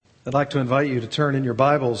I'd like to invite you to turn in your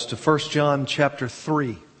Bibles to 1 John chapter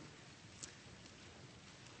 3.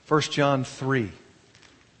 1 John 3.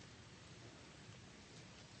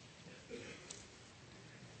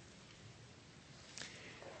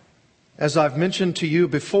 As I've mentioned to you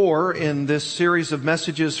before in this series of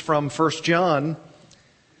messages from 1 John,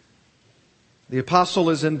 the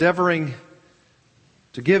apostle is endeavoring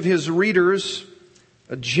to give his readers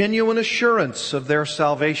a genuine assurance of their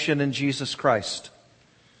salvation in Jesus Christ.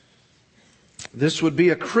 This would be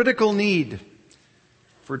a critical need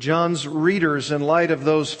for John's readers in light of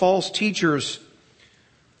those false teachers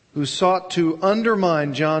who sought to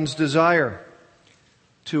undermine John's desire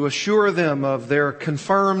to assure them of their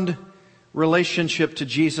confirmed relationship to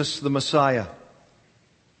Jesus the Messiah.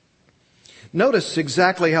 Notice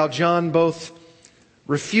exactly how John both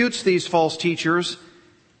refutes these false teachers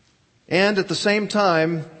and at the same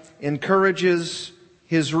time encourages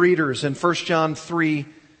his readers in 1 John 3,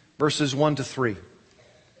 verses 1 to 3.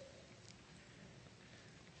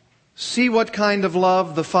 See what kind of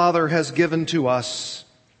love the Father has given to us,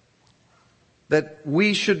 that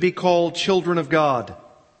we should be called children of God,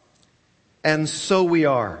 and so we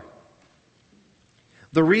are.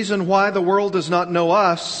 The reason why the world does not know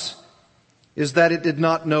us is that it did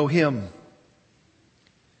not know Him.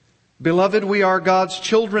 Beloved, we are God's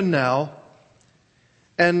children now,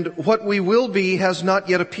 and what we will be has not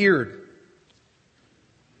yet appeared.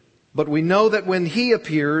 But we know that when He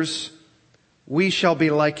appears, we shall be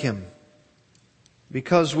like Him,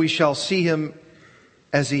 because we shall see Him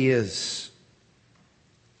as He is.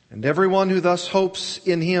 And everyone who thus hopes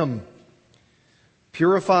in Him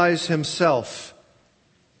purifies himself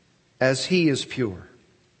as He is pure.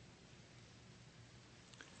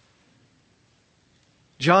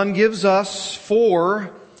 John gives us 4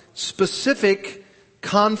 specific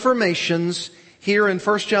confirmations here in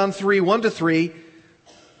 1 John 3, 1 to 3,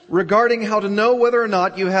 regarding how to know whether or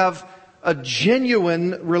not you have a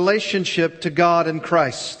genuine relationship to God and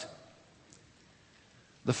Christ.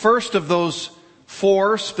 The first of those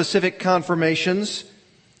 4 specific confirmations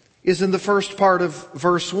is in the first part of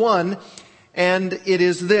verse 1, and it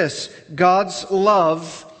is this: God's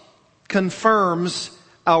love confirms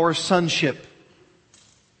our sonship.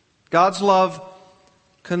 God's love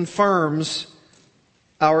confirms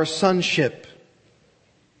our sonship.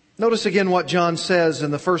 Notice again what John says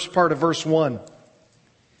in the first part of verse 1.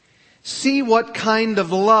 See what kind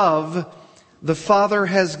of love the Father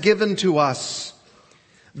has given to us,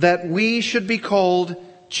 that we should be called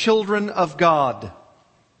children of God.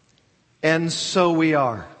 And so we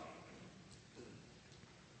are.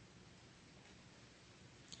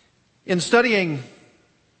 In studying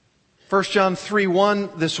 1 John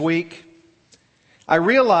 3:1 this week, I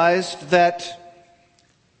realized that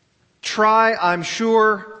try, I'm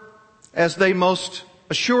sure, as they most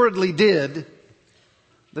assuredly did,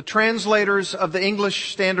 the translators of the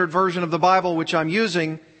English Standard Version of the Bible, which I'm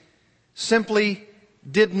using, simply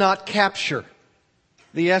did not capture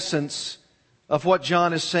the essence of what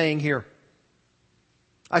John is saying here.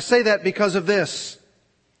 I say that because of this.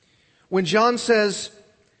 When John says,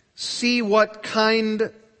 see what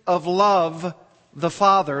kind of love the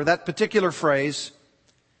Father, that particular phrase,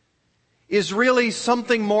 is really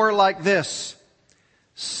something more like this: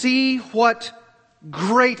 see what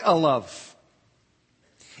great a love.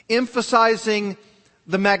 Emphasizing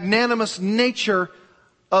the magnanimous nature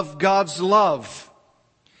of God's love.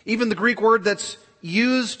 Even the Greek word that's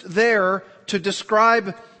used there to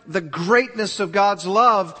describe the greatness of God's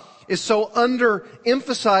love is so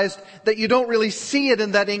underemphasized that you don't really see it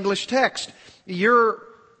in that English text. Your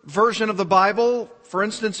version of the Bible, for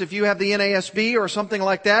instance, if you have the NASB or something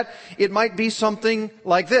like that, it might be something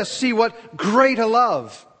like this: see what great a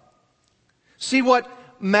love. See what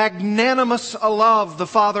magnanimous a love the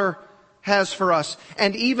Father has for us.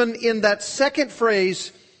 And even in that second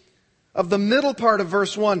phrase of the middle part of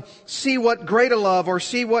verse 1, see what great a love, or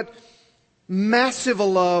see what massive a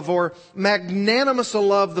love, or magnanimous a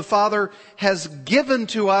love the Father has given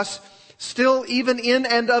to us, still even in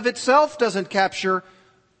and of itself doesn't capture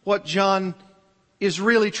what John is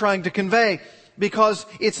really trying to convey. Because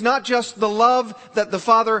it's not just the love that the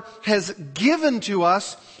Father has given to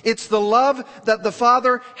us, it's the love that the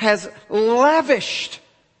Father has lavished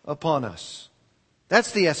upon us.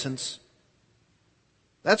 That's the essence.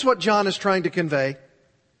 That's what John is trying to convey.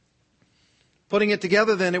 Putting it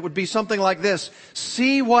together then, it would be something like this: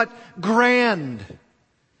 see what grand,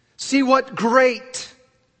 see what great,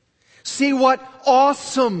 see what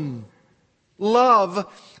awesome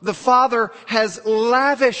love the Father has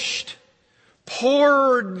lavished,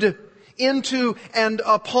 poured into and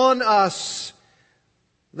upon us,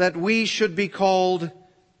 that we should be called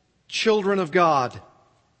children of God.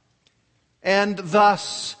 And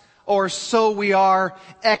thus, or so we are,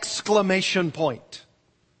 exclamation point.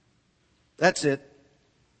 That's it.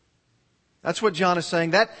 That's what John is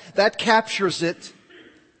saying. That captures it.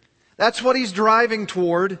 That's what he's driving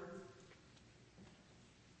toward.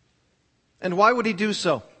 And why would he do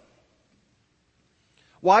so?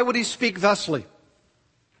 Why would he speak thusly?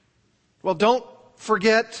 Well, don't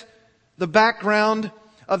forget the background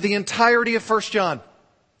of the entirety of 1 John.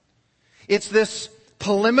 It's this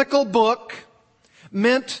polemical book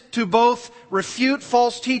meant to both refute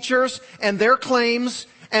false teachers and their claims,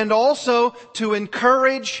 and also to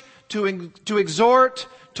encourage, to exhort,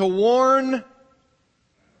 to warn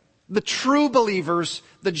the true believers,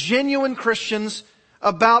 the genuine Christians,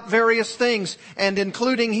 about various things, and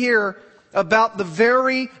including here about the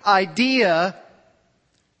very idea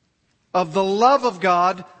of the love of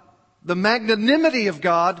God, the magnanimity of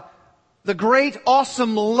God, the great,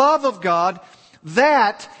 awesome love of God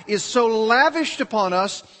that is so lavished upon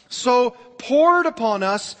us, so poured upon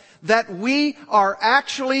us, that we are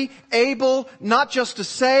actually able not just to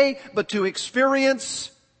say, but to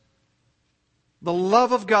experience the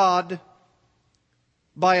love of God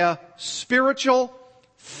by a spiritual,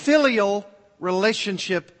 filial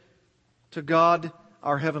relationship to God,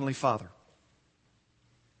 our Heavenly Father.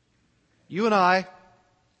 You and I,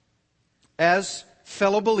 as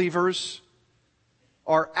fellow believers,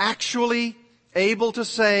 are actually able to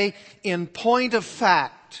say, in point of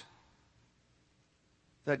fact,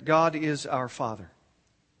 that God is our Father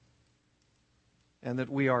and that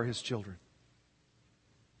we are His children.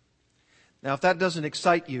 Now, if that doesn't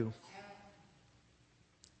excite you,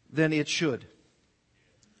 then it should.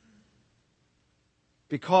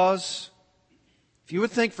 Because if you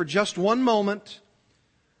would think for just one moment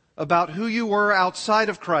about who you were outside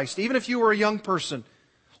of Christ, even if you were a young person,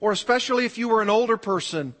 or especially if you were an older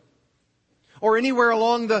person, or anywhere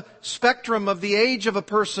along the spectrum of the age of a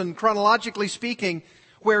person, chronologically speaking,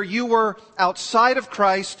 where you were outside of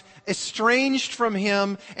Christ, estranged from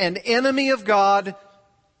Him, an enemy of God,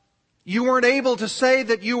 you weren't able to say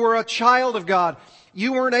that you were a child of God.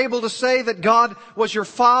 You weren't able to say that God was your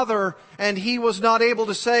Father, and He was not able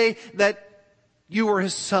to say that you were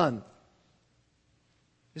His son,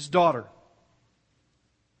 His daughter.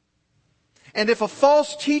 And if a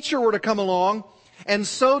false teacher were to come along and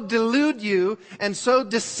so delude you and so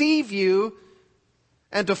deceive you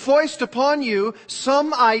and to foist upon you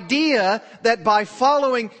some idea that by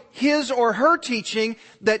following his or her teaching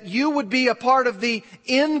that you would be a part of the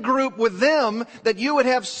in-group with them, that you would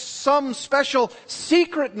have some special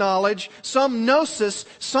secret knowledge, some gnosis,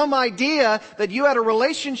 some idea that you had a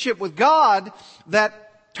relationship with God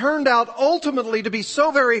that turned out ultimately to be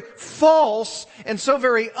so very false and so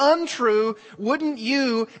very untrue, wouldn't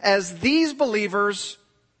you, as these believers,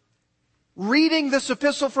 reading this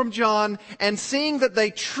epistle from John and seeing that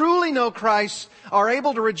they truly know Christ, are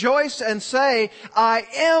able to rejoice and say, I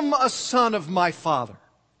am a son of my Father?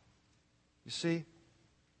 You see?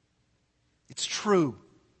 It's true.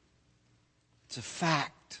 It's a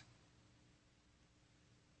fact.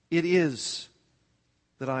 It is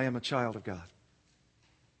that I am a child of God.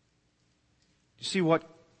 You see what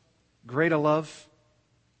great a love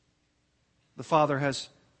the Father has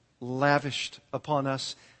lavished upon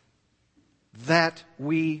us, that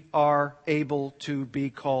we are able to be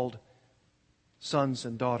called sons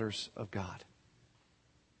and daughters of God.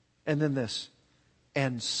 And then this,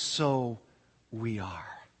 and so we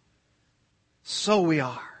are. So we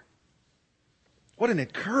are. What an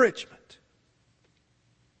encouragement.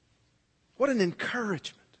 What an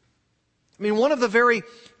encouragement. I mean, one of the very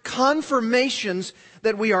confirmations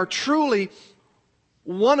that we are truly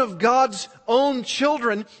one of God's own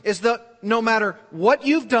children is that no matter what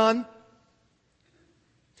you've done,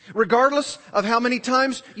 regardless of how many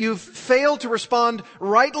times you've failed to respond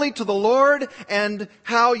rightly to the Lord and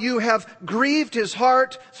how you have grieved His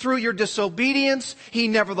heart through your disobedience, He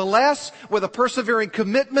nevertheless, with a persevering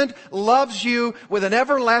commitment, loves you with an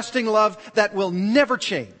everlasting love that will never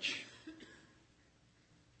change.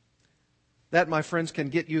 That, my friends, can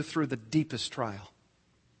get you through the deepest trial.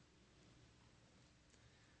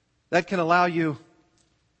 That can allow you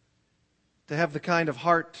to have the kind of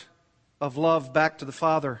heart of love back to the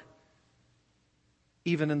Father,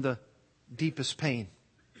 even in the deepest pain,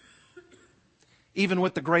 even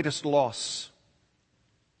with the greatest loss,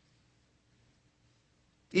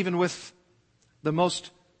 even with the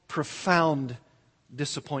most profound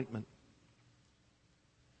disappointment.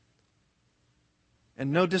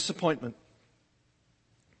 And no disappointment,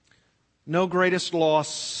 no greatest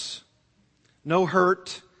loss, no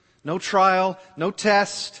hurt, no trial, no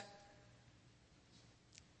test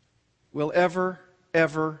will ever,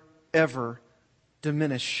 ever, ever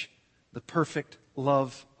diminish the perfect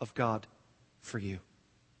love of God for you.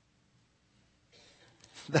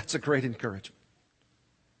 That's a great encouragement.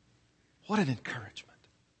 What an encouragement.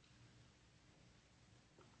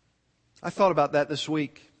 I thought about that this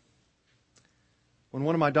week when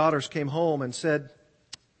one of my daughters came home and said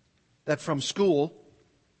that from school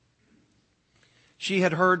she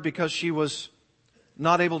had heard, because she was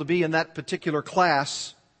not able to be in that particular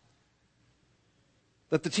class,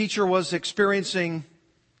 that the teacher was experiencing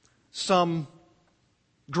some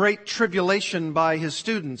great tribulation by his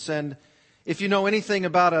students. And if you know anything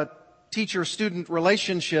about a teacher-student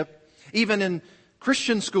relationship, even in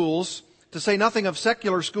Christian schools, to say nothing of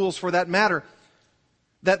secular schools for that matter,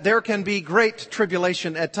 that there can be great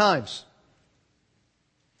tribulation at times.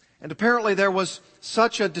 And apparently there was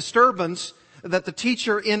such a disturbance that the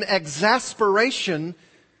teacher, in exasperation,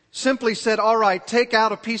 simply said, "All right, take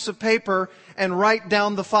out a piece of paper and write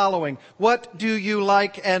down the following. What do you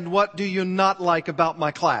like and what do you not like about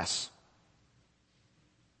my class?"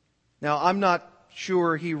 Now, I'm not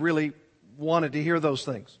sure he really wanted to hear those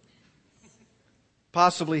things.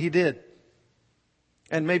 Possibly he did.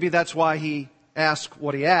 And maybe that's why he asked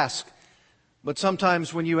what he asked. But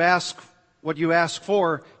sometimes when you ask what you ask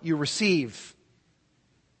for, you receive.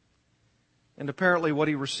 And apparently what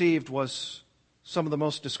he received was some of the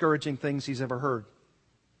most discouraging things he's ever heard.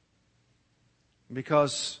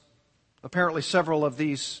 Because apparently several of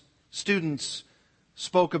these students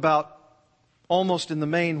spoke about, almost in the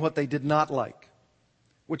main, what they did not like,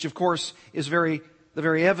 which of course is the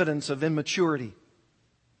very evidence of immaturity.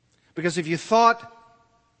 Because if you thought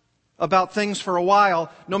about things for a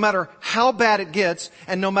while, no matter how bad it gets,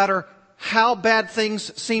 and no matter how bad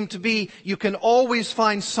things seem to be, you can always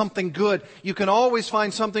find something good. You can always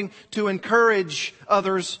find something to encourage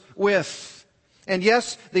others with. And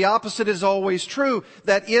yes, the opposite is always true,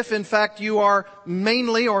 that if in fact you are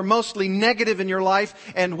mainly or mostly negative in your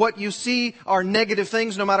life, and what you see are negative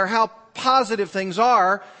things, no matter how positive things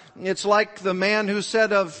are, it's like the man who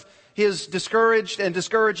said of his discouraged and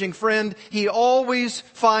discouraging friend, he always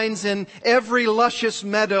finds in every luscious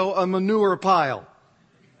meadow a manure pile.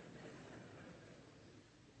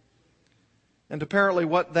 And apparently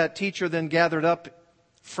what that teacher then gathered up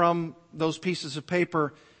from those pieces of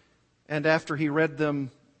paper, and after he read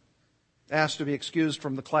them, asked to be excused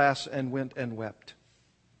from the class and went and wept.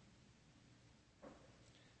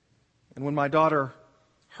 And when my daughter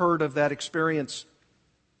heard of that experience,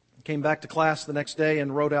 came back to class the next day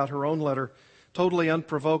and wrote out her own letter, totally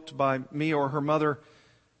unprovoked by me or her mother,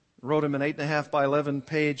 wrote him an 8.5 by 11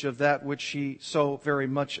 page of that which she so very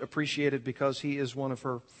much appreciated, because he is one of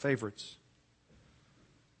her favorites.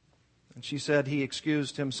 And she said he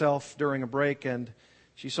excused himself during a break, and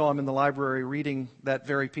she saw him in the library reading that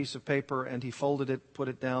very piece of paper, and he folded it, put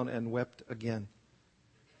it down, and wept again.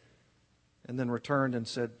 And then returned and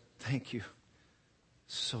said, "Thank you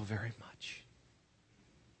so very much.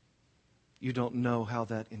 You don't know how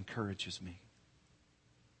that encourages me."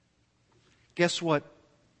 Guess what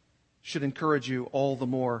should encourage you all the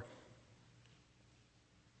more?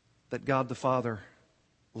 That God the Father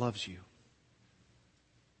loves you.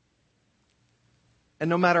 And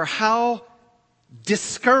no matter how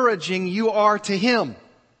discouraging you are to Him,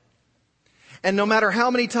 and no matter how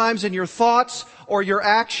many times in your thoughts or your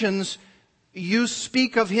actions you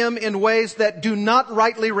speak of Him in ways that do not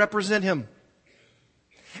rightly represent Him,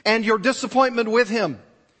 and your disappointment with Him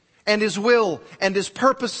and His will and His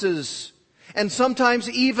purposes, and sometimes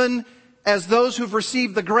even as those who've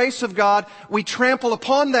received the grace of God, we trample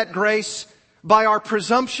upon that grace by our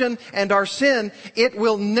presumption and our sin, it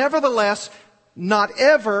will nevertheless not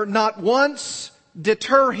ever, not once,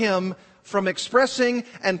 deter Him from expressing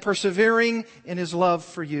and persevering in His love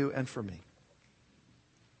for you and for me.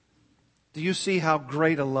 Do you see how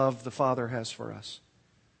great a love the Father has for us?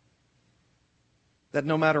 That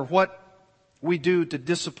no matter what we do to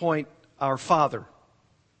disappoint our Father,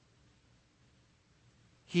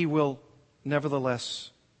 He will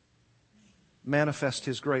nevertheless manifest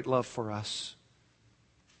His great love for us,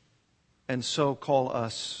 and so call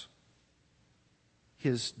us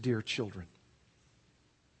His dear children.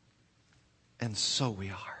 And so we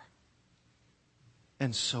are.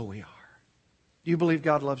 And so we are. Do you believe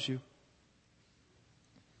God loves you?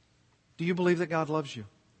 Do you believe that God loves you?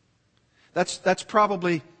 That's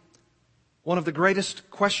probably one of the greatest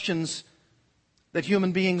questions that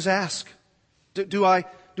human beings ask. Do I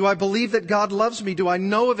believe that God loves me? Do I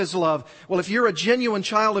know of His love? Well, if you're a genuine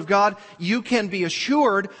child of God, you can be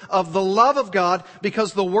assured of the love of God,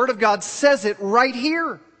 because the Word of God says it right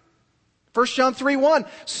here. 1 John 3:1.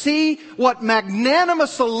 See what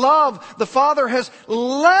magnanimous love the Father has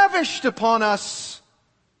lavished upon us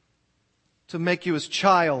to make you His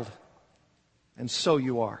child. And so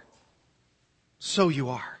you are. So you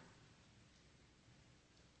are.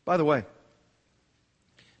 By the way,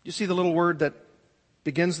 you see the little word that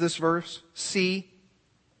begins this verse? See.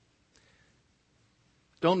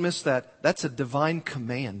 Don't miss that. That's a divine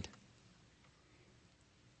command.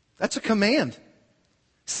 That's a command.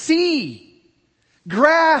 See.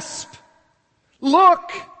 Grasp.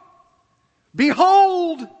 Look.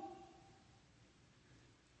 Behold.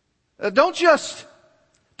 Don't just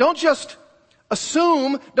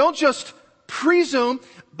assume. Don't just presume.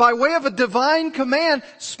 By way of a divine command,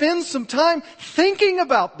 spend some time thinking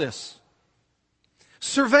about this.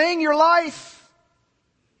 Surveying your life.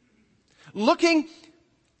 Looking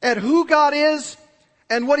at who God is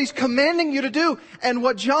and what He's commanding you to do. And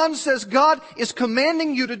what John says God is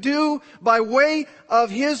commanding you to do by way of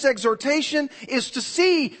His exhortation is to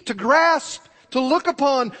see, to grasp, to look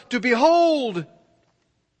upon, to behold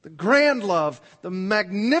the grand love, the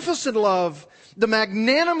magnificent love, the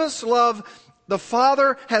magnanimous love the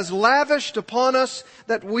Father has lavished upon us,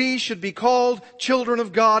 that we should be called children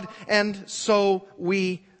of God, and so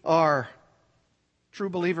we are. True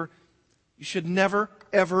believer, you should never,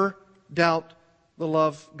 ever doubt the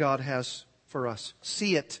love God has for us.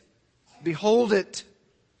 See it. Behold it.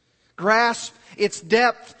 Grasp its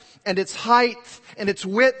depth and its height and its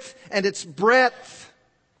width and its breadth.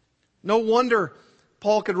 No wonder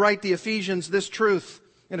Paul could write the Ephesians this truth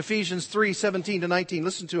in Ephesians 3:17-19.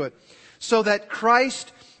 Listen to it. So that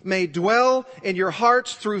Christ may dwell in your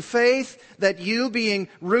hearts through faith, that you, being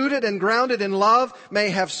rooted and grounded in love,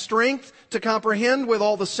 may have strength to comprehend with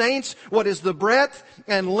all the saints what is the breadth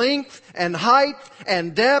and length and height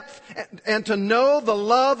and depth, and to know the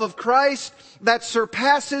love of Christ that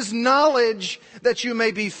surpasses knowledge, that you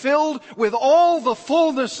may be filled with all the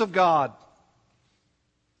fullness of God.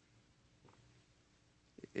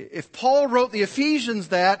 If Paul wrote the Ephesians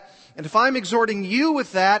that, and if I'm exhorting you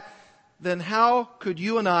with that, then how could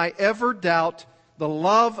you and I ever doubt the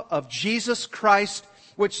love of Jesus Christ,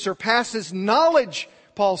 which surpasses knowledge,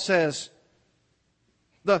 Paul says.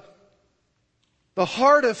 The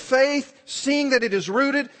heart of faith, seeing that it is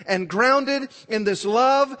rooted and grounded in this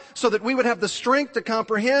love, so that we would have the strength to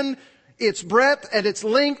comprehend its breadth and its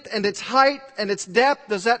length and its height and its depth.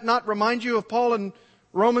 Does that not remind you of Paul in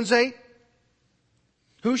Romans 8?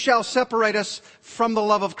 Who shall separate us from the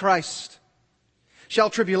love of Christ? Shall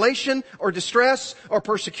tribulation or distress or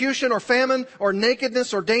persecution or famine or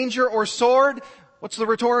nakedness or danger or sword? What's the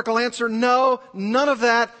rhetorical answer? No, none of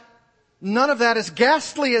that. None of that, as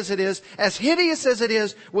ghastly as it is, as hideous as it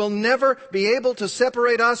is, will never be able to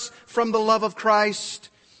separate us from the love of Christ.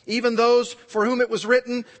 Even those for whom it was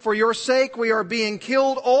written, for your sake we are being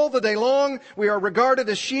killed all the day long. We are regarded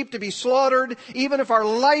as sheep to be slaughtered. Even if our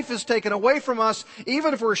life is taken away from us,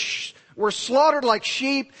 even if we're slaughtered like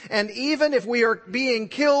sheep, and even if we are being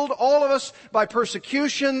killed, all of us, by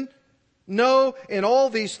persecution, no, in all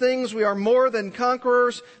these things we are more than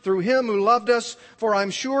conquerors through Him who loved us. For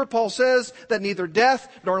I'm sure, Paul says, that neither death,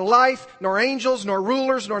 nor life, nor angels, nor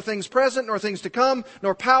rulers, nor things present, nor things to come,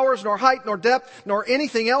 nor powers, nor height, nor depth, nor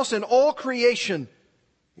anything else in all creation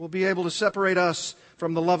will be able to separate us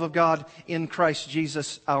from the love of God in Christ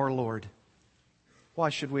Jesus our Lord. Why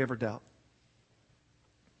should we ever doubt?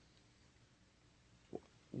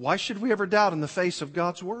 Why should we ever doubt in the face of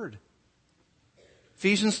God's Word?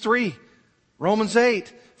 Ephesians 3, Romans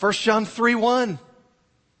 8, 1 John 3:1.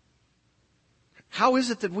 How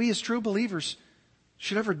is it that we as true believers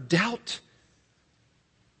should ever doubt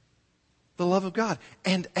the love of God?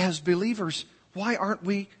 And as believers, why aren't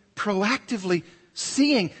we proactively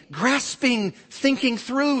seeing, grasping, thinking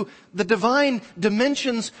through the divine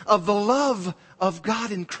dimensions of the love of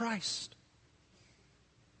God in Christ?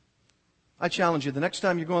 I challenge you, the next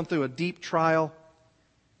time you're going through a deep trial,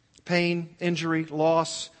 pain, injury,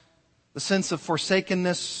 loss, the sense of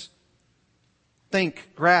forsakenness, think,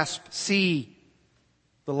 grasp, see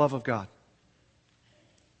the love of God.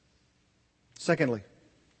 Secondly,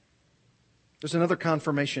 there's another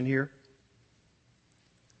confirmation here.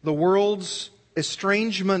 The world's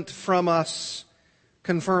estrangement from us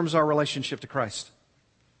confirms our relationship to Christ.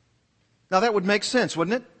 Now that would make sense,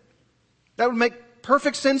 wouldn't it? That would make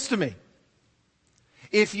perfect sense to me.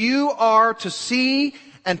 If you are to see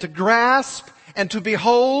and to grasp and to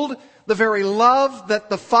behold the very love that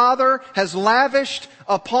the Father has lavished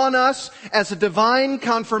upon us as a divine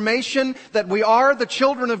confirmation that we are the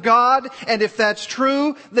children of God. And if that's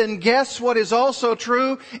true, then guess what is also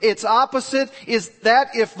true? Its opposite is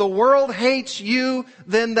that if the world hates you,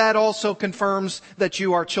 then that also confirms that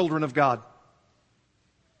you are children of God.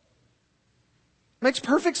 Makes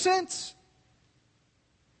perfect sense.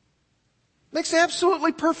 Makes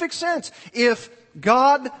absolutely perfect sense. If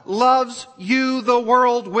God loves you, the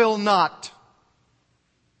world will not.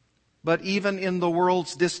 But even in the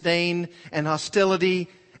world's disdain and hostility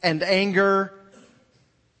and anger,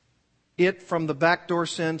 it, from the backdoor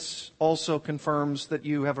sense, also confirms that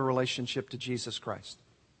you have a relationship to Jesus Christ.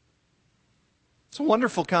 It's a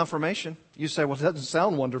wonderful confirmation. You say, well, it doesn't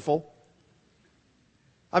sound wonderful.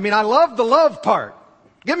 I mean, I love the love part.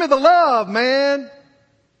 Give me the love, man.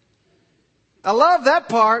 I love that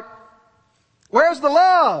part. Where's the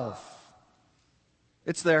love?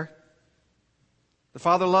 It's there. The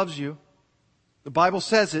Father loves you. The Bible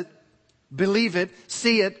says it. Believe it.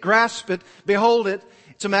 See it. Grasp it. Behold it.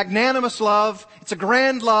 It's a magnanimous love. It's a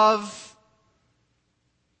grand love.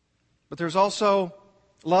 But there's also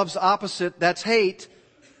love's opposite. That's hate.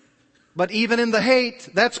 But even in the hate,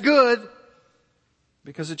 that's good.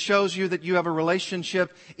 Because it shows you that you have a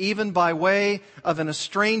relationship even by way of an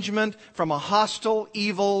estrangement from a hostile,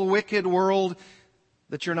 evil, wicked world,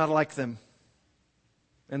 that you're not like them.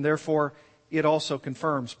 And therefore, it also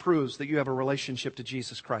proves that you have a relationship to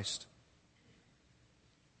Jesus Christ.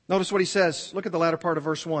 Notice what he says. Look at the latter part of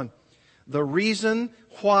verse 1. The reason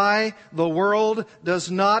why the world does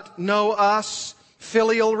not know us,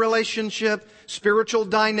 filial relationship, spiritual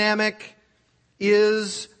dynamic,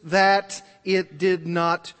 is that it did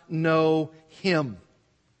not know Him.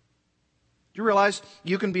 Do you realize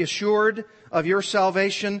you can be assured of your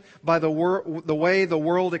salvation by the way the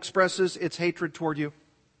world expresses its hatred toward you?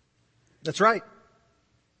 That's right.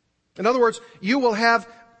 In other words, you will have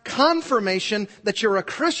confirmation that you're a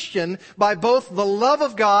Christian by both the love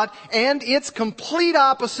of God and its complete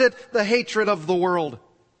opposite, the hatred of the world.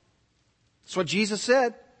 That's what Jesus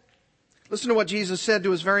said. Listen to what Jesus said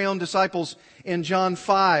to His very own disciples in John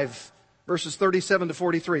 5, verses 37 to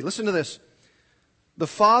 43. Listen to this. The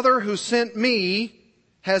Father who sent me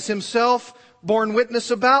has Himself borne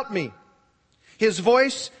witness about me. His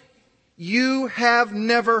voice you have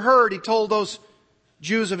never heard, He told those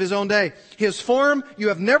Jews of His own day. His form you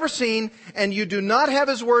have never seen, and you do not have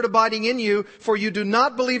His word abiding in you, for you do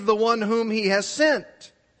not believe the one whom He has sent.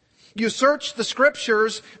 You search the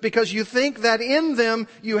Scriptures because you think that in them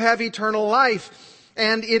you have eternal life.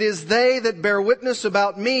 And it is they that bear witness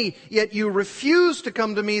about me, yet you refuse to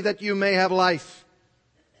come to me that you may have life.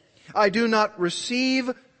 I do not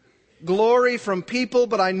receive glory from people,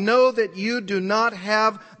 but I know that you do not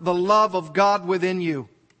have the love of God within you.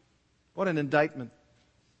 What an indictment.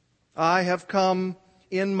 I have come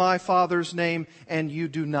in my Father's name, and you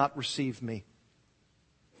do not receive me.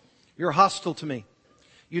 You're hostile to me.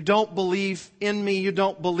 You don't believe in me. You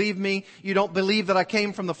don't believe me. You don't believe that I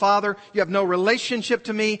came from the Father. You have no relationship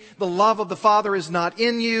to me. The love of the Father is not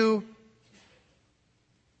in you.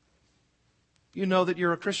 You know that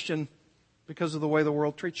you're a Christian because of the way the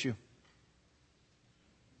world treats you.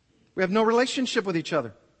 We have no relationship with each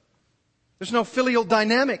other. There's no filial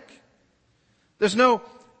dynamic. There's no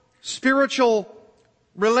spiritual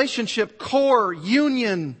relationship, core,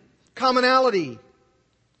 union, commonality.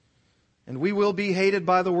 And we will be hated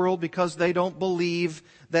by the world because they don't believe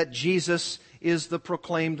that Jesus is the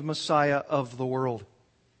proclaimed Messiah of the world.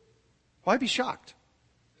 Why be shocked?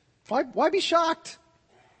 Why be shocked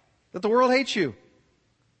that the world hates you?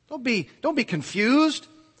 Don't be confused.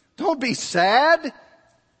 Don't be sad.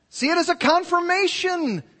 See it as a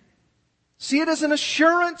confirmation. See it as an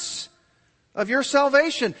assurance of your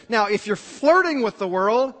salvation. Now, if you're flirting with the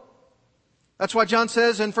world, that's why John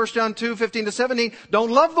says in 1 John 2, 15 to 17,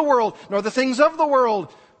 don't love the world, nor the things of the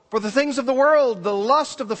world. For the things of the world, the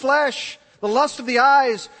lust of the flesh, the lust of the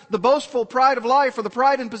eyes, the boastful pride of life, or the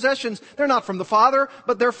pride in possessions, they're not from the Father,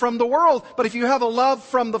 but they're from the world. But if you have a love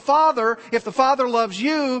from the Father, if the Father loves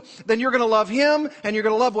you, then you're going to love Him, and you're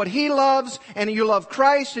going to love what He loves, and you love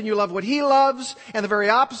Christ, and you love what He loves. And the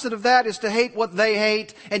very opposite of that is to hate what they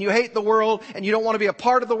hate, and you hate the world, and you don't want to be a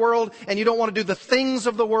part of the world, and you don't want to do the things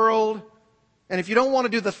of the world. And if you don't want to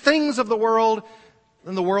do the things of the world,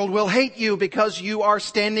 then the world will hate you because you are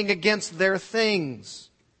standing against their things.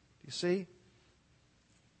 You see?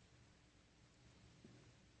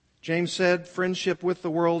 James said, friendship with the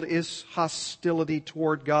world is hostility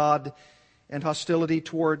toward God, and hostility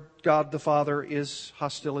toward God the Father is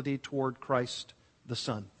hostility toward Christ the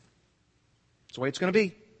Son. That's the way it's going to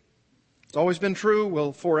be. It's always been true,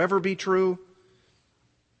 will forever be true.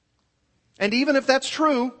 And even if that's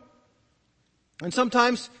true, and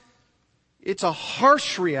sometimes it's a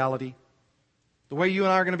harsh reality, the way you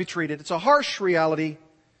and I are going to be treated, it's a harsh reality,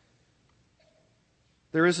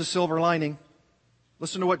 there is a silver lining.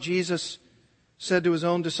 Listen to what Jesus said to His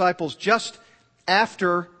own disciples just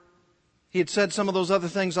after He had said some of those other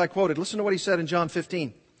things I quoted. Listen to what He said in John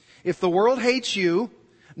 15. If the world hates you,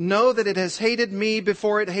 know that it has hated me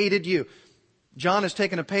before it hated you. John has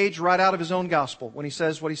taken a page right out of his own gospel when he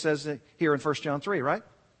says what he says here in 1 John 3, right?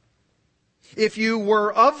 If you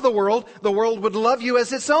were of the world would love you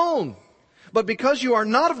as its own. But because you are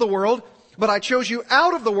not of the world, but I chose you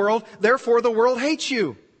out of the world, therefore the world hates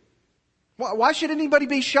you. Why should anybody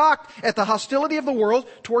be shocked at the hostility of the world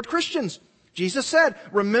toward Christians? Jesus said,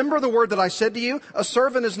 remember the word that I said to you, a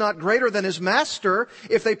servant is not greater than his master.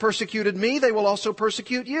 If they persecuted me, they will also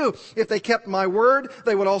persecute you. If they kept my word,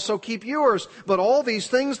 they would also keep yours. But all these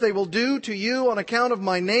things they will do to you on account of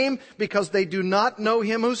my name, because they do not know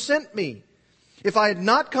him who sent me. If I had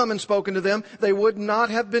not come and spoken to them, they would not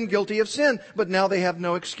have been guilty of sin. But now they have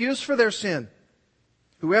no excuse for their sin.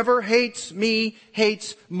 Whoever hates me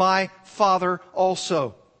hates my Father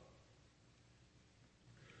also.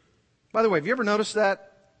 By the way, have you ever noticed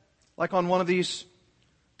that? Like on one of these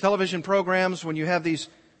television programs when you have these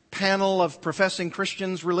panel of professing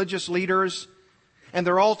Christians, religious leaders, and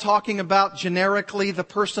they're all talking about generically the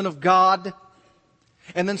person of God.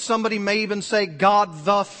 And then somebody may even say God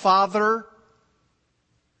the Father.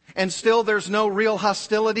 And still there's no real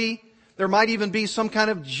hostility. There might even be some kind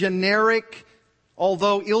of generic,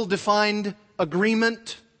 although ill-defined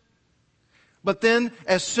agreement. But then,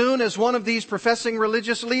 as soon as one of these professing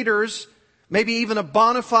religious leaders, maybe even a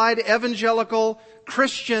bona fide evangelical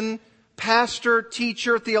Christian pastor,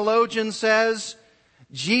 teacher, theologian says,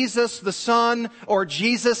 Jesus the Son or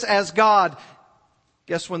Jesus as God,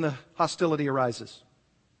 guess when the hostility arises?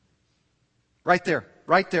 Right there,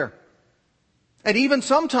 right there. And even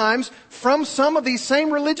sometimes from some of these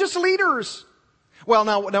same religious leaders. Well,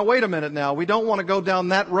 now wait a minute now. We don't want to go down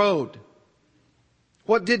that road.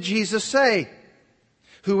 What did Jesus say?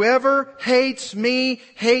 Whoever hates me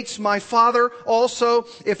hates my Father also.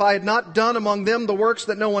 If I had not done among them the works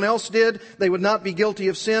that no one else did, they would not be guilty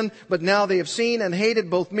of sin. But now they have seen and hated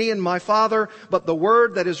both me and my Father. But the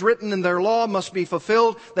word that is written in their law must be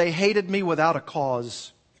fulfilled. They hated me without a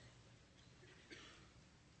cause.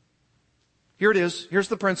 Here it is. Here's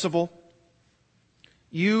the principle.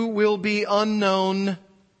 You will be unknown.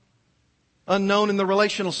 Unknown in the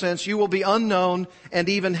relational sense. You will be unknown and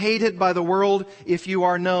even hated by the world if you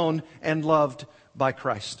are known and loved by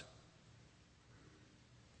Christ.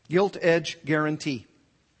 Gilt edge guarantee.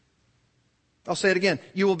 I'll say it again.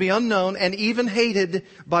 You will be unknown and even hated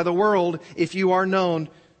by the world if you are known,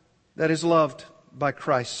 that is, loved by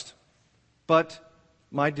Christ. But,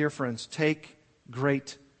 my dear friends, take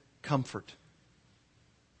great comfort,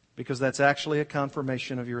 because that's actually a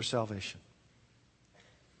confirmation of your salvation.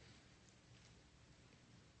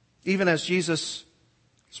 Even as Jesus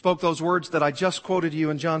spoke those words that I just quoted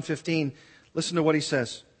you in John 15, listen to what He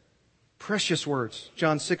says. Precious words.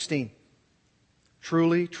 John 16.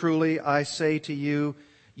 Truly, truly, I say to you,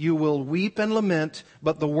 you will weep and lament,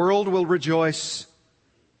 but the world will rejoice.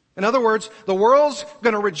 In other words, the world's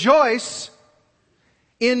going to rejoice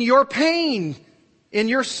in your pain, in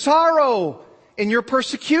your sorrow, in your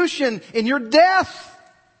persecution, in your death.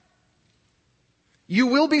 You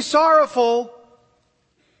will be sorrowful,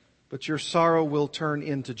 but your sorrow will turn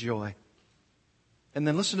into joy. And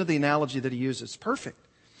then listen to the analogy that He uses. It's perfect.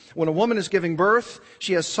 When a woman is giving birth,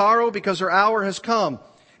 she has sorrow because her hour has come.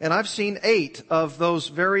 And I've seen 8 of those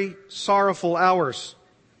very sorrowful hours.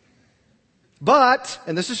 But,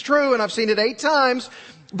 and this is true, and I've seen it 8 times,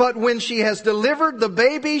 but when she has delivered the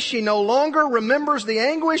baby, she no longer remembers the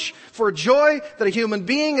anguish for joy that a human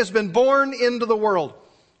being has been born into the world.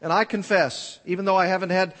 And I confess, even though I haven't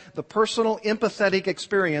had the personal empathetic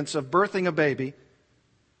experience of birthing a baby,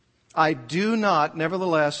 I do not,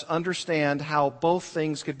 nevertheless, understand how both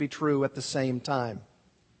things could be true at the same time.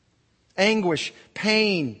 Anguish,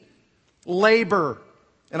 pain, labor,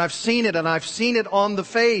 and I've seen it on the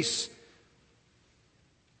face.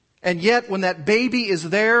 And yet, when that baby is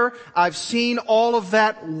there, I've seen all of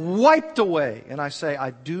that wiped away. And I say,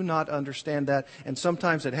 I do not understand that. And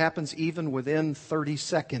sometimes it happens even within 30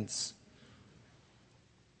 seconds.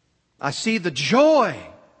 I see the joy,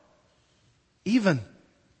 even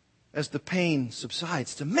as the pain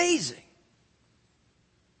subsides. It's amazing.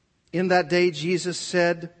 In that day, Jesus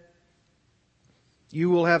said, You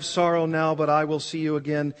will have sorrow now, but I will see you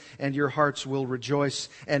again, and your hearts will rejoice,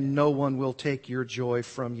 and no one will take your joy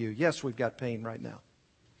from you. Yes, we've got pain right now.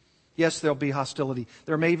 Yes, there'll be hostility.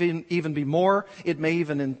 There may even be more. It may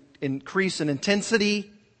even increase in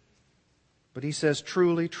intensity. But he says,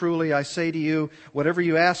 truly, truly, I say to you, whatever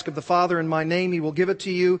you ask of the Father in my name, He will give it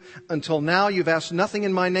to you. Until now you've asked nothing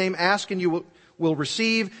in my name. Ask and you will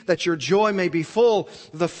receive, that your joy may be full.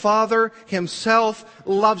 The Father Himself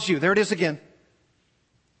loves you. There it is again.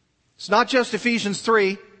 It's not just Ephesians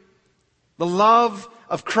 3, the love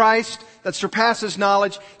of Christ that surpasses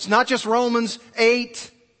knowledge. It's not just Romans 8,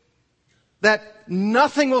 that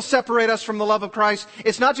nothing will separate us from the love of Christ.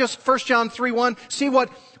 It's not just 1 John 3:1. See what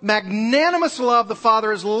magnanimous love the Father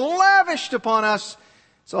has lavished upon us.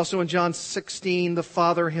 It's also in John 16, the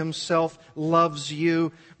Father Himself loves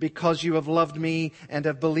you because you have loved me and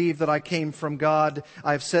have believed that I came from God.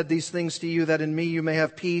 I have said these things to you that in me you may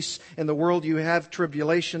have peace. In the world you have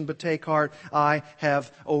tribulation, but take heart, I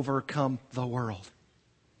have overcome the world.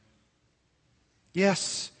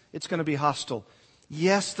 Yes, it's going to be hostile.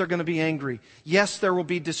 Yes, they're going to be angry. Yes, there will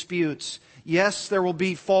be disputes. Yes, there will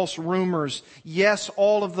be false rumors. Yes,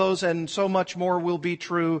 all of those and so much more will be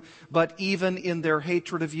true. But even in their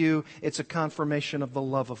hatred of you, it's a confirmation of the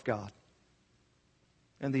love of God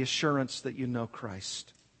and the assurance that you know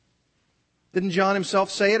Christ. Didn't John himself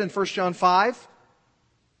say it in 1 John 5?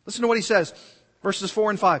 Listen to what he says. Verses 4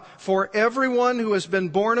 and 5. For everyone who has been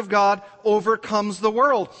born of God overcomes the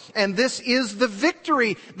world. And this is the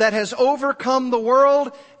victory that has overcome the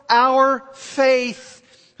world, our faith.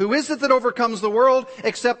 Who is it that overcomes the world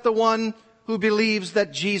except the one who believes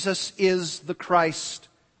that Jesus is the Christ?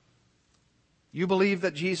 You believe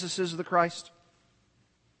that Jesus is the Christ?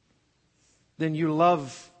 Then you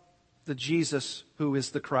love the Jesus who is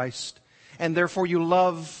the Christ. And therefore you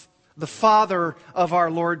love the Father of our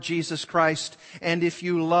Lord Jesus Christ. And if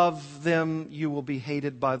you love them, you will be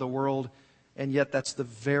hated by the world. And yet that's the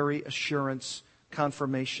very assurance,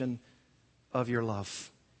 confirmation of your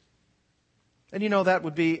love. And you know that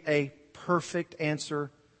would be a perfect answer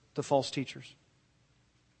to false teachers.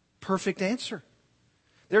 Perfect answer.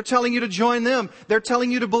 They're telling you to join them. They're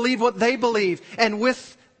telling you to believe what they believe. And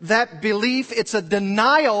with that belief, it's a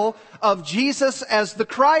denial of Jesus as the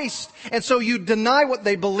Christ. And so you deny what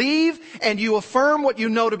they believe and you affirm what you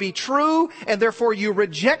know to be true, and therefore you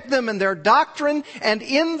reject them and their doctrine. And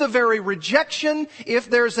in the very rejection, if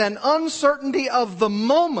there's an uncertainty of the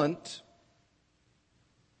moment,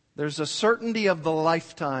 there's a certainty of the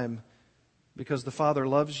lifetime, because the Father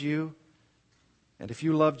loves you. And if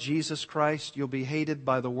you love Jesus Christ, you'll be hated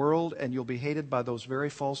by the world, and you'll be hated by those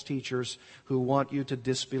very false teachers who want you to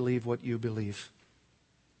disbelieve what you believe.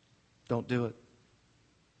 Don't do it.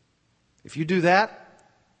 If you do that,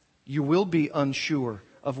 you will be unsure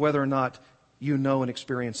of whether or not you know and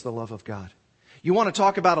experience the love of God. You want to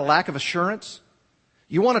talk about a lack of assurance?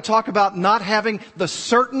 You want to talk about not having the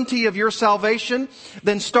certainty of your salvation?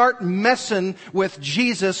 Then start messing with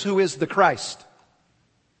Jesus who is the Christ.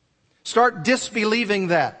 Start disbelieving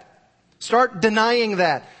that. Start denying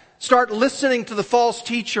that. Start listening to the false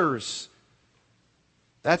teachers.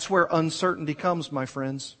 That's where uncertainty comes, my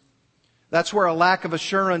friends. That's where a lack of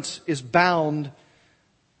assurance is bound.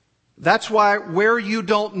 That's why where you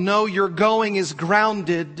don't know you're going is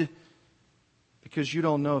grounded, because you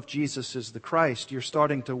don't know if Jesus is the Christ. You're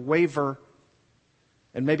starting to waver.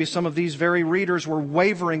 And maybe some of these very readers were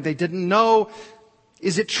wavering. They didn't know,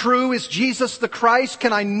 is it true? Is Jesus the Christ?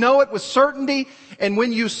 Can I know it with certainty? And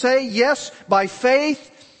when you say, yes, by faith,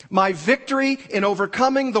 my victory in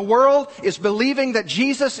overcoming the world is believing that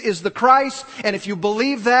Jesus is the Christ. And if you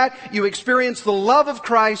believe that, you experience the love of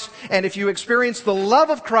Christ. And if you experience the love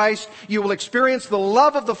of Christ, you will experience the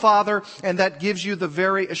love of the Father. And that gives you the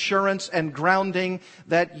very assurance and grounding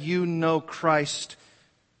that you know Christ.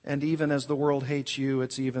 And even as the world hates you,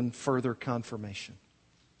 it's even further confirmation.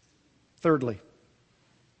 Thirdly,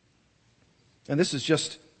 and this is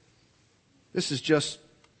just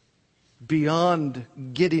beyond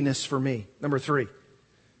giddiness for me. Number 3,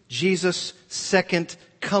 Jesus' second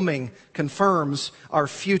coming confirms our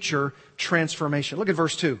future transformation. Look at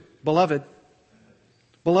verse 2. Beloved,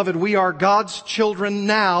 we are God's children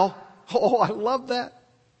now. Oh, I love that.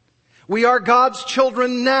 We are God's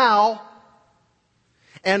children now.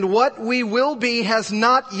 And what we will be has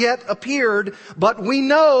not yet appeared, but we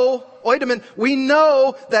know, we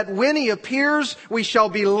know that when He appears, we shall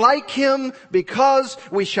be like Him, because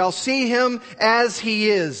we shall see Him as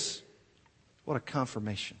He is. What a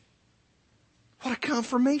confirmation. What a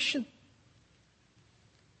confirmation.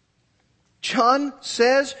 John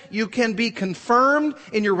says you can be confirmed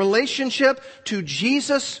in your relationship to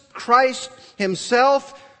Jesus Christ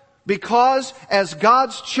Himself because as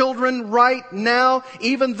God's children right now,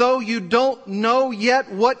 even though you don't know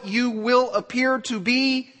yet what you will appear to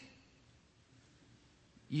be,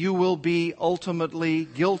 you will be ultimately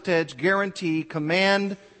gilt-edged, guarantee,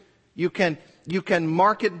 command. You can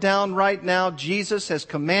mark it down right now. Jesus has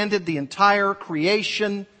commanded the entire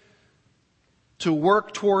creation to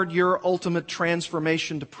work toward your ultimate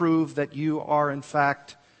transformation to prove that you are in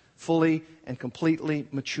fact fully and completely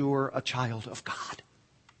mature, a child of God.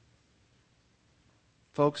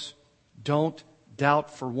 Folks, don't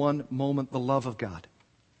doubt for one moment the love of God.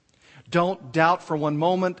 Don't doubt for one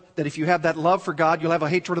moment that if you have that love for God, you'll have a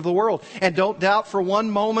hatred of the world. And don't doubt for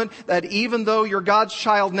one moment that even though you're God's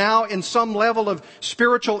child now in some level of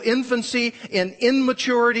spiritual infancy and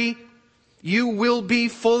immaturity, you will be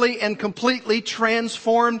fully and completely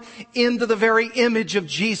transformed into the very image of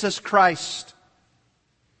Jesus Christ.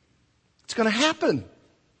 It's going to happen.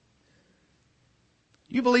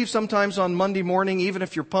 You believe sometimes on Monday morning, even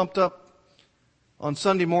if you're pumped up on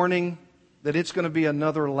Sunday morning, that it's going to be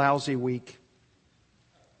another lousy week.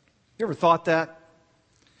 You ever thought that?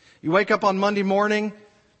 You wake up on Monday morning,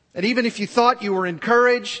 and even if you thought you were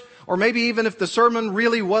encouraged, or maybe even if the sermon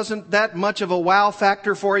really wasn't that much of a wow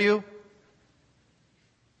factor for you,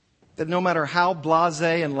 that no matter how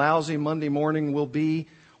blasé and lousy Monday morning will be,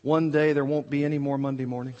 one day there won't be any more Monday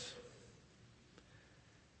mornings.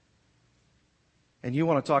 And you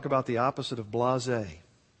want to talk about the opposite of blasé.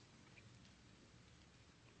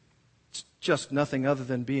 It's just nothing other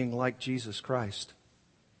than being like Jesus Christ.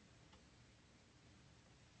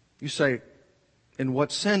 You say, in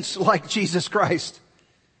what sense like Jesus Christ?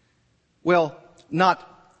 Well, not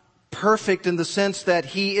perfect in the sense that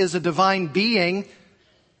He is a divine being,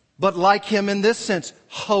 but like Him in this sense,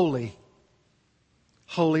 holy.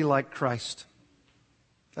 Holy like Christ.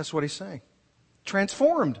 That's what He's saying.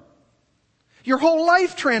 Transformed. Your whole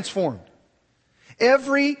life transformed.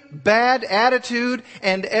 Every bad attitude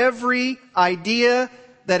and every idea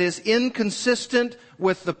that is inconsistent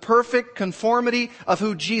with the perfect conformity of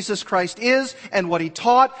who Jesus Christ is and what He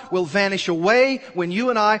taught will vanish away when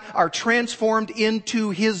you and I are transformed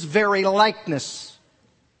into His very likeness.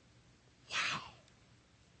 Wow.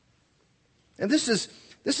 And this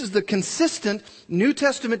is the consistent New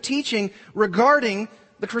Testament teaching regarding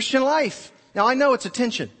the Christian life. Now I know it's a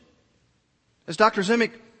tension. As Dr.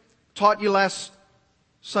 Zimick taught you last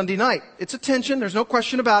Sunday night, it's a tension. There's no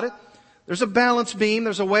question about it. There's a balance beam.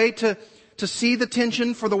 There's a way to see the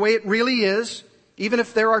tension for the way it really is. Even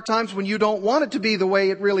if there are times when you don't want it to be the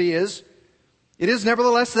way it really is, it is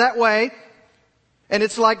nevertheless that way. And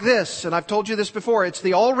it's like this, and I've told you this before, it's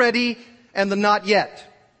the already and the not yet.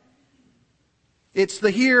 It's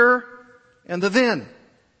the here and the then.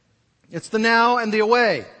 It's the now and the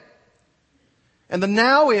away. And the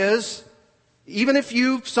now is, even if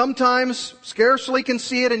you sometimes scarcely can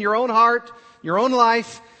see it in your own heart, your own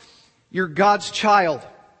life, you're God's child.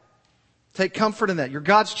 Take comfort in that. You're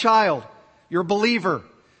God's child. You're a believer.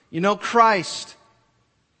 You know Christ.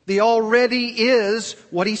 The already is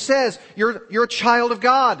what He says. You're a child of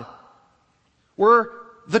God. We're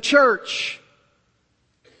the church.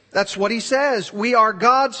 That's what He says. We are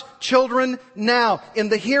God's children now, in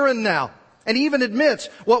the here and now. And he even admits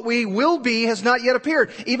what we will be has not yet appeared.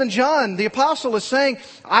 Even John, the apostle, is saying,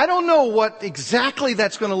 I don't know what exactly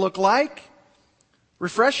that's going to look like.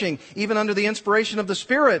 Refreshing, even under the inspiration of the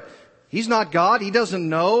Spirit. He's not God. He doesn't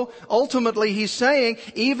know. Ultimately, he's saying,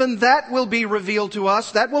 even that will be revealed to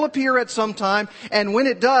us. That will appear at some time. And when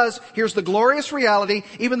it does, here's the glorious reality.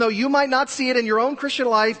 Even though you might not see it in your own Christian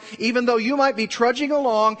life, even though you might be trudging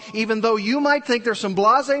along, even though you might think there's some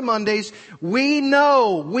blasé Mondays, we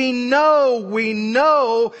know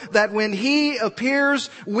that when He appears,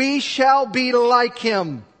 we shall be like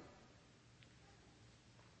Him.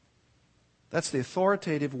 That's the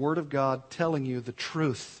authoritative Word of God telling you the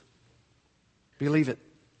truth. Believe it.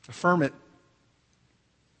 Affirm it.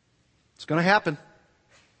 It's going to happen.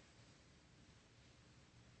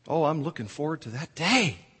 Oh, I'm looking forward to that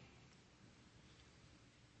day.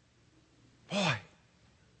 Boy.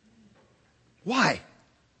 Why?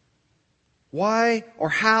 Why or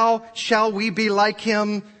how shall we be like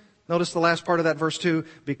Him? Notice the last part of that verse 2.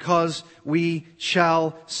 Because we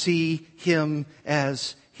shall see Him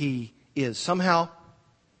as He is. Somehow,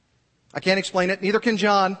 I can't explain it, neither can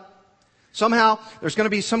John. Somehow, there's going to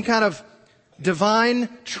be some kind of divine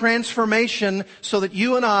transformation so that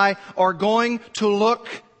you and I are going to look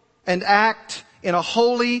and act in a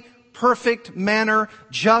holy, perfect manner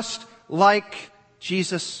just like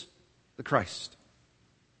Jesus the Christ.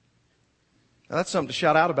 Now, that's something to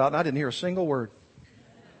shout out about, and I didn't hear a single word.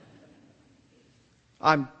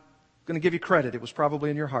 I'm going to give you credit. It was probably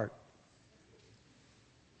in your heart.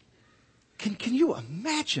 Can you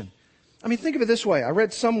imagine? I mean, think of it this way. I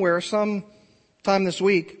read somewhere, sometime this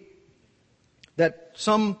week, that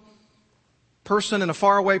some person in a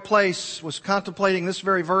faraway place was contemplating this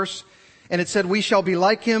very verse, and it said, "We shall be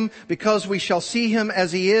like Him because we shall see Him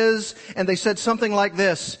as He is." And they said something like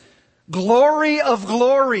this: "Glory of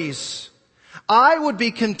glories. I would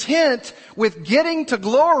be content with getting to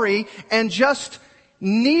glory and just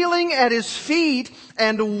kneeling at His feet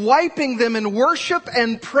and wiping them in worship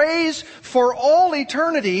and praise for all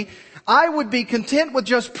eternity. I would be content with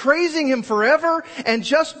just praising Him forever and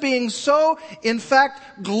just being so, in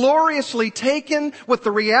fact, gloriously taken with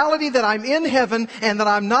the reality that I'm in heaven and that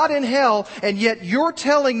I'm not in hell. And yet you're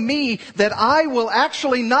telling me that I will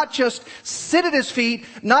actually not just sit at His feet,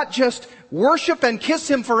 not just worship and kiss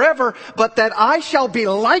Him forever, but that I shall be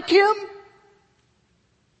like Him?"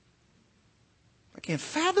 I can't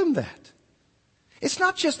fathom that. It's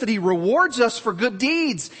not just that He rewards us for good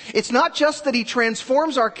deeds. It's not just that He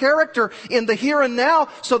transforms our character in the here and now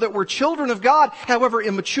so that we're children of God, however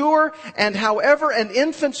immature and however an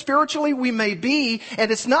infant spiritually we may be.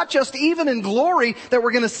 And it's not just even in glory that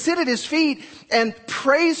we're going to sit at His feet and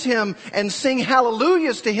praise Him and sing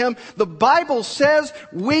hallelujahs to Him. The Bible says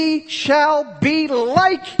we shall be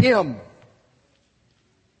like Him.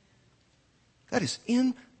 That is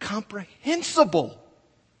incomprehensible.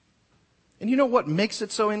 And you know what makes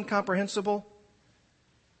it so incomprehensible?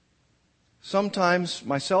 Sometimes,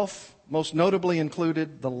 myself most notably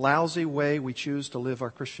included, the lousy way we choose to live our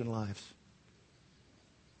Christian lives.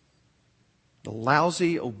 The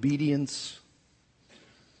lousy obedience,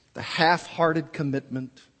 the half-hearted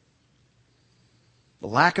commitment, the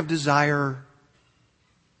lack of desire.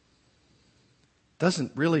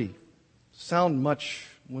 Doesn't really sound much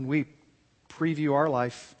when we preview our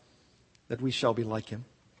life that we shall be like Him.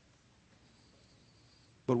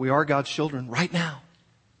 But we are God's children right now.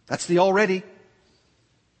 That's the already.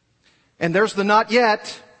 And there's the not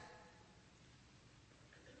yet.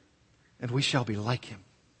 And we shall be like Him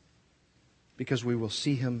because we will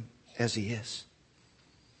see Him as He is.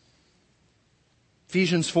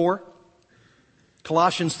 Ephesians 4,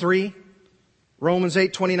 Colossians 3, Romans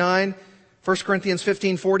 8:29, 1 Corinthians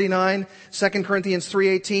 15:49, 2 Corinthians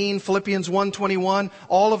 3:18, Philippians 1:21,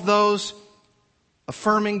 all of those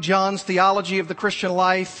affirming John's theology of the Christian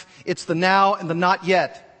life. It's the now and the not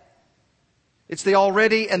yet. It's the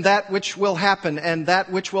already and that which will happen. And that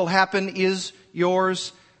which will happen is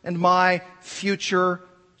yours and my future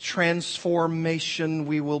transformation.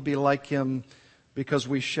 We will be like Him because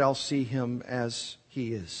we shall see Him as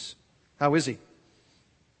He is. How is He?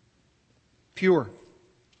 Pure,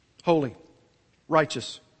 holy,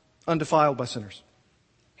 righteous, undefiled by sinners.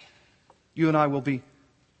 You and I will be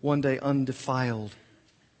one day undefiled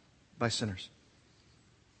by sinners.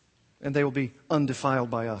 And they will be undefiled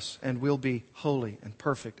by us. And we'll be holy and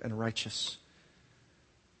perfect and righteous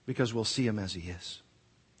because we'll see Him as He is.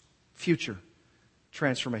 Future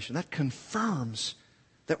transformation. That confirms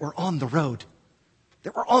that we're on the road,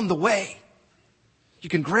 that we're on the way. You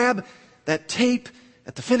can grab that tape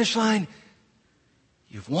at the finish line.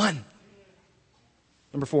 You've won.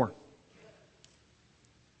 Number 4.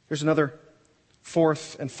 Here's another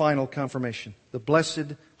fourth and final confirmation. The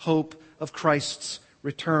blessed hope of Christ's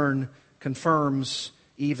return confirms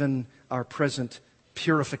even our present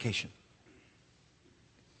purification.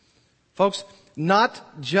 Folks,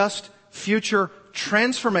 not just future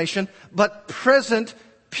transformation, but present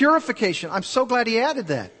purification. I'm so glad he added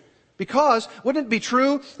that. Because wouldn't it be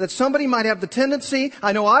true that somebody might have the tendency,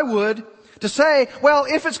 I know I would, to say, well,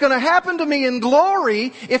 if it's going to happen to me in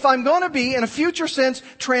glory, if I'm going to be, in a future sense,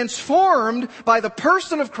 transformed by the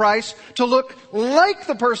person of Christ to look like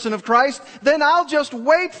the person of Christ, then I'll just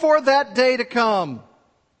wait for that day to come.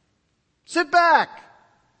 Sit back.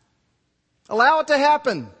 Allow it to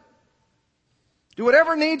happen. Do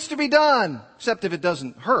whatever needs to be done, except if it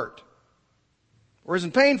doesn't hurt, or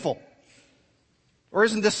isn't painful, or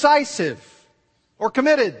isn't decisive, or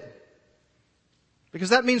committed. Because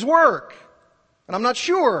that means work. And I'm not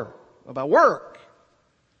sure about work.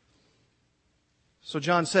 So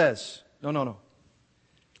John says, no.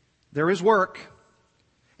 There is work,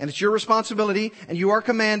 and it's your responsibility, and you are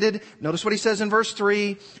commanded. Notice what he says in verse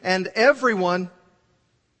 3, and everyone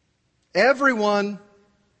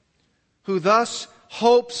who thus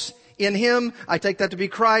hopes in Him, I take that to be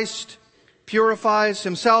Christ, purifies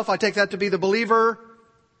himself, I take that to be the believer,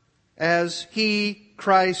 as He,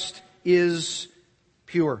 Christ, is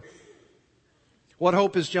pure. What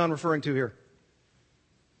hope is John referring to here?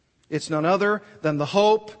 It's none other than the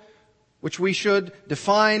hope which we should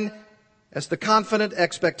define as the confident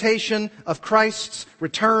expectation of Christ's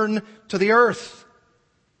return to the earth.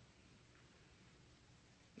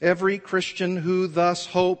 Every Christian who thus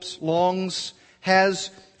hopes, longs, has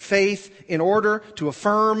faith in order to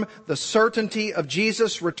affirm the certainty of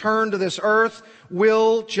Jesus' return to this earth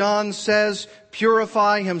will, John says,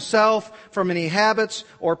 purify himself from any habits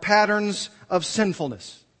or patterns of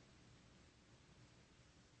sinfulness.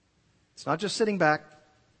 It's not just sitting back.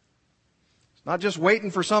 It's not just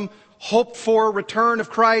waiting for some hoped-for return of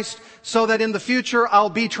Christ so that in the future I'll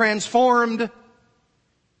be transformed.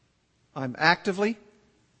 I'm actively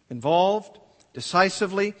involved,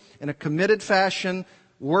 decisively, in a committed fashion,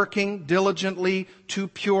 working diligently to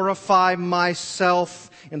purify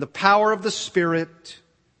myself in the power of the Spirit.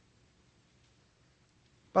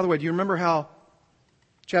 By the way, do you remember how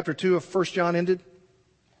chapter 2 of 1 John ended?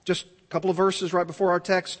 Just a couple of verses right before our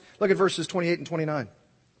text. Look at verses 28 and 29.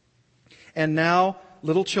 And now,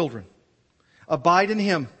 little children, abide in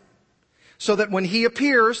Him, so that when He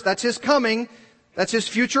appears, that's His coming, that's His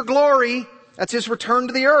future glory, that's His return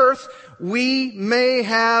to the earth, we may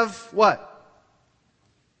have what?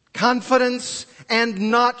 Confidence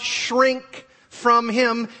and not shrink from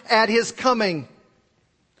Him at His coming.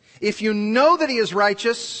 If you know that He is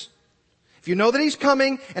righteous, if you know that He's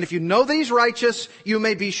coming, and if you know that He's righteous, you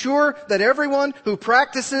may be sure that everyone who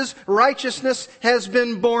practices righteousness has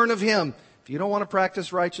been born of Him. If you don't want to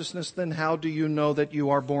practice righteousness, then how do you know that you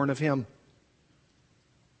are born of Him?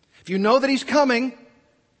 If you know that He's coming,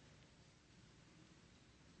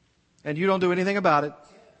 and you don't do anything about it,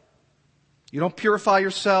 you don't purify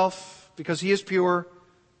yourself because He is pure,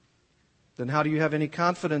 then how do you have any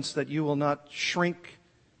confidence that you will not shrink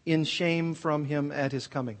in shame from Him at His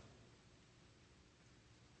coming?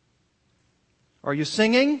 Are you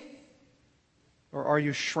singing or are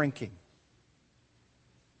you shrinking?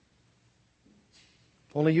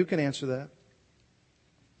 Only you can answer that.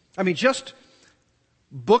 I mean, just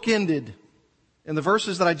bookended in the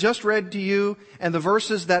verses that I just read to you and the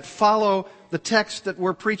verses that follow the text that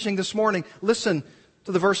we're preaching this morning. Listen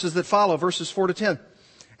to the verses that follow, verses 4 to 10.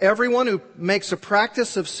 Everyone who makes a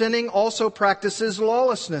practice of sinning also practices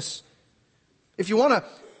lawlessness. If you want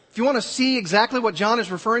to see exactly what John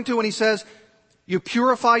is referring to when he says, you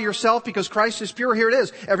purify yourself because Christ is pure, here it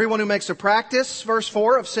is. Everyone who makes a practice, verse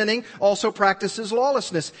 4, of sinning also practices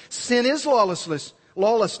lawlessness. Sin is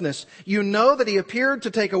lawlessness. You know that He appeared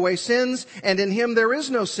to take away sins, and in Him there is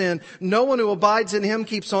no sin. No one who abides in Him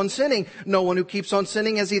keeps on sinning. No one who keeps on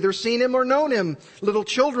sinning has either seen Him or known Him. Little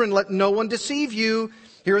children, let no one deceive you.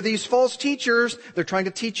 Here are these false teachers. They're trying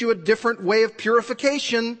to teach you a different way of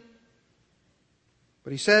purification.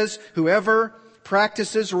 But he says, whoever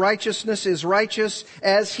practices righteousness is righteous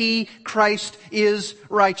as He, Christ, is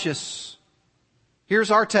righteous. Here's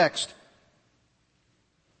our text.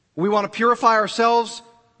 We want to purify ourselves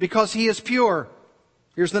because He is pure.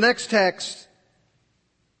 Here's the next text.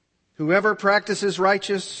 Whoever practices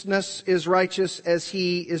righteousness is righteous as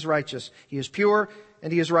He is righteous. He is pure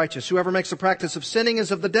and He is righteous. Whoever makes a practice of sinning is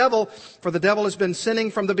of the devil, for the devil has been sinning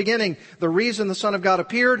from the beginning. The reason the Son of God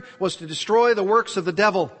appeared was to destroy the works of the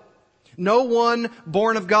devil. No one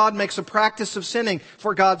born of God makes a practice of sinning,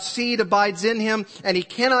 for God's seed abides in him, and he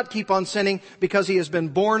cannot keep on sinning because he has been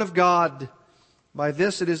born of God. By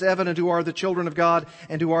this it is evident who are the children of God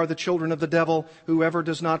and who are the children of the devil. Whoever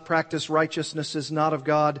does not practice righteousness is not of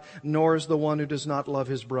God, nor is the one who does not love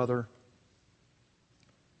his brother.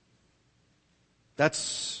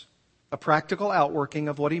 That's a practical outworking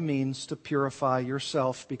of what he means to purify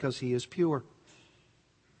yourself because he is pure.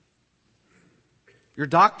 Your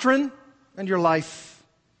doctrine and your life.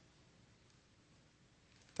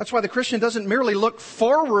 That's why the Christian doesn't merely look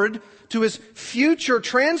forward to his future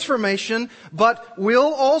transformation, but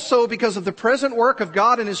will also, because of the present work of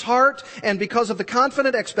God in his heart and because of the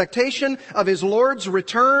confident expectation of his Lord's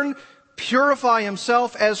return, purify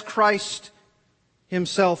himself as Christ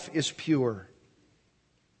himself is pure.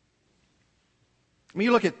 I mean,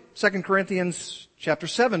 you look at 2 Corinthians chapter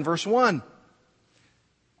 7, verse 1.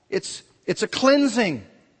 It's a cleansing.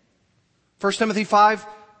 1 Timothy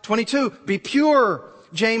 5:22. Be pure.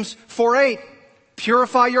 James 4:8.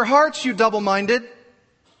 Purify your hearts, you double-minded.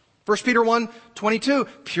 1 Peter 1:22.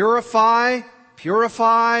 Purify,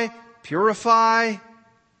 purify, purify.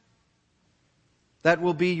 That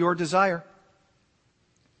will be your desire.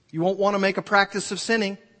 You won't want to make a practice of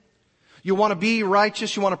sinning. You want to be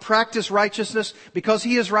righteous. You want to practice righteousness because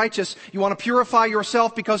He is righteous. You want to purify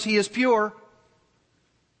yourself because He is pure.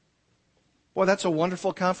 Boy, that's a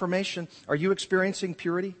wonderful confirmation. Are you experiencing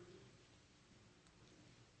purity?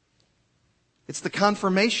 It's the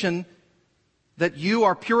confirmation that you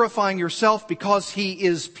are purifying yourself because He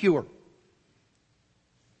is pure.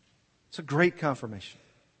 It's a great confirmation.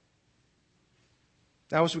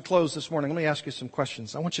 Now, as we close this morning, let me ask you some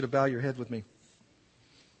questions. I want you to bow your head with me.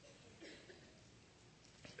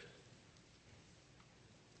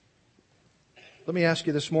 Let me ask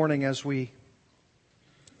you this morning, as we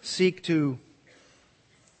seek to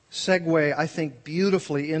segue, I think,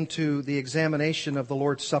 beautifully into the examination of the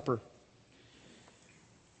Lord's Supper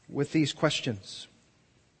with these questions.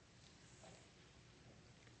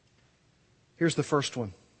 Here's the first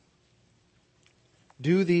one.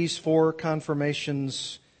 Do these four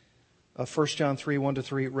confirmations of 1 John 3,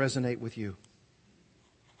 1-3 resonate with you?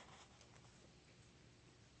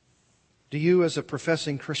 Do you, as a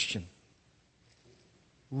professing Christian,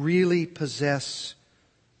 really possess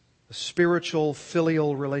a spiritual,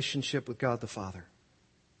 filial relationship with God the Father?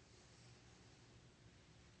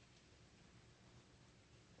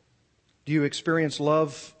 Do you experience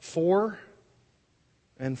love for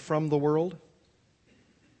and from the world?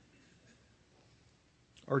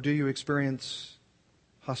 Or do you experience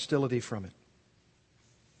hostility from it?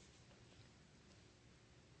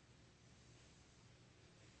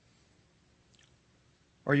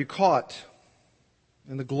 Are you caught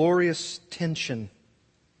in the glorious tension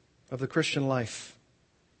of the Christian life,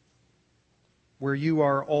 where you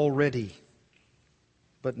are already,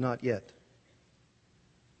 but not yet?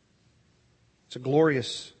 It's a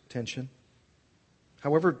glorious tension.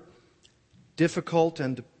 However difficult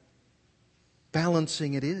and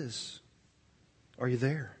balancing it is, are you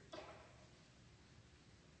there?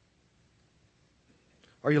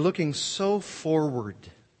 Are you looking so forward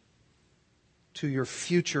to your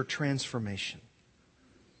future transformation,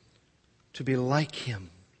 to be like Him,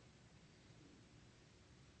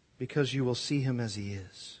 because you will see Him as He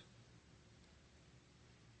is?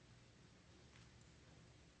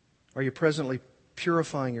 Are you presently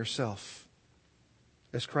purifying yourself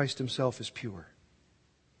as Christ Himself is pure?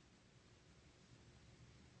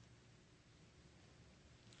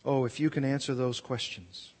 Oh, if you can answer those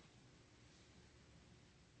questions,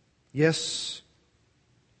 yes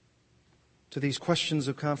to these questions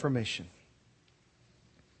of confirmation,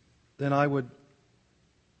 then I would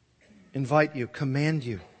invite you, command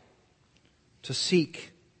you to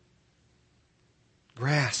seek,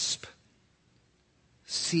 grasp,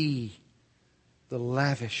 see the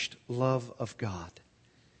lavished love of God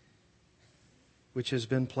which has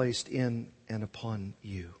been placed in and upon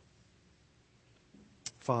you.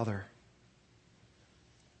 Father,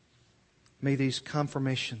 may these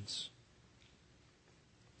confirmations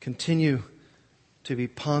continue to be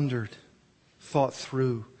pondered, thought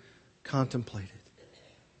through, contemplated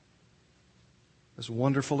as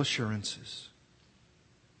wonderful assurances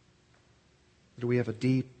that we have a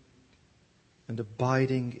deep and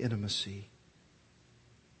abiding intimacy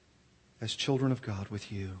as children of God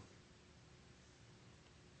with you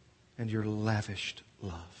and your lavished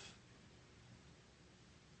love.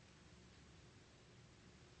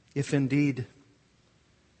 If indeed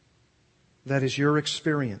that is your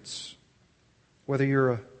experience, whether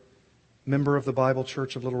you're a member of the Bible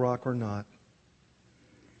Church of Little Rock or not,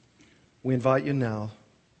 we invite you now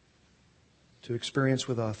to experience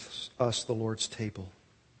with us the Lord's table.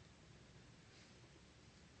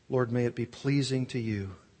 Lord, may it be pleasing to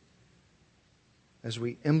you as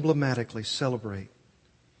we emblematically celebrate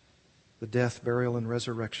the death, burial, and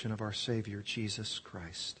resurrection of our Savior, Jesus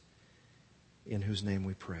Christ, in whose name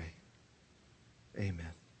we pray.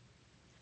 Amen.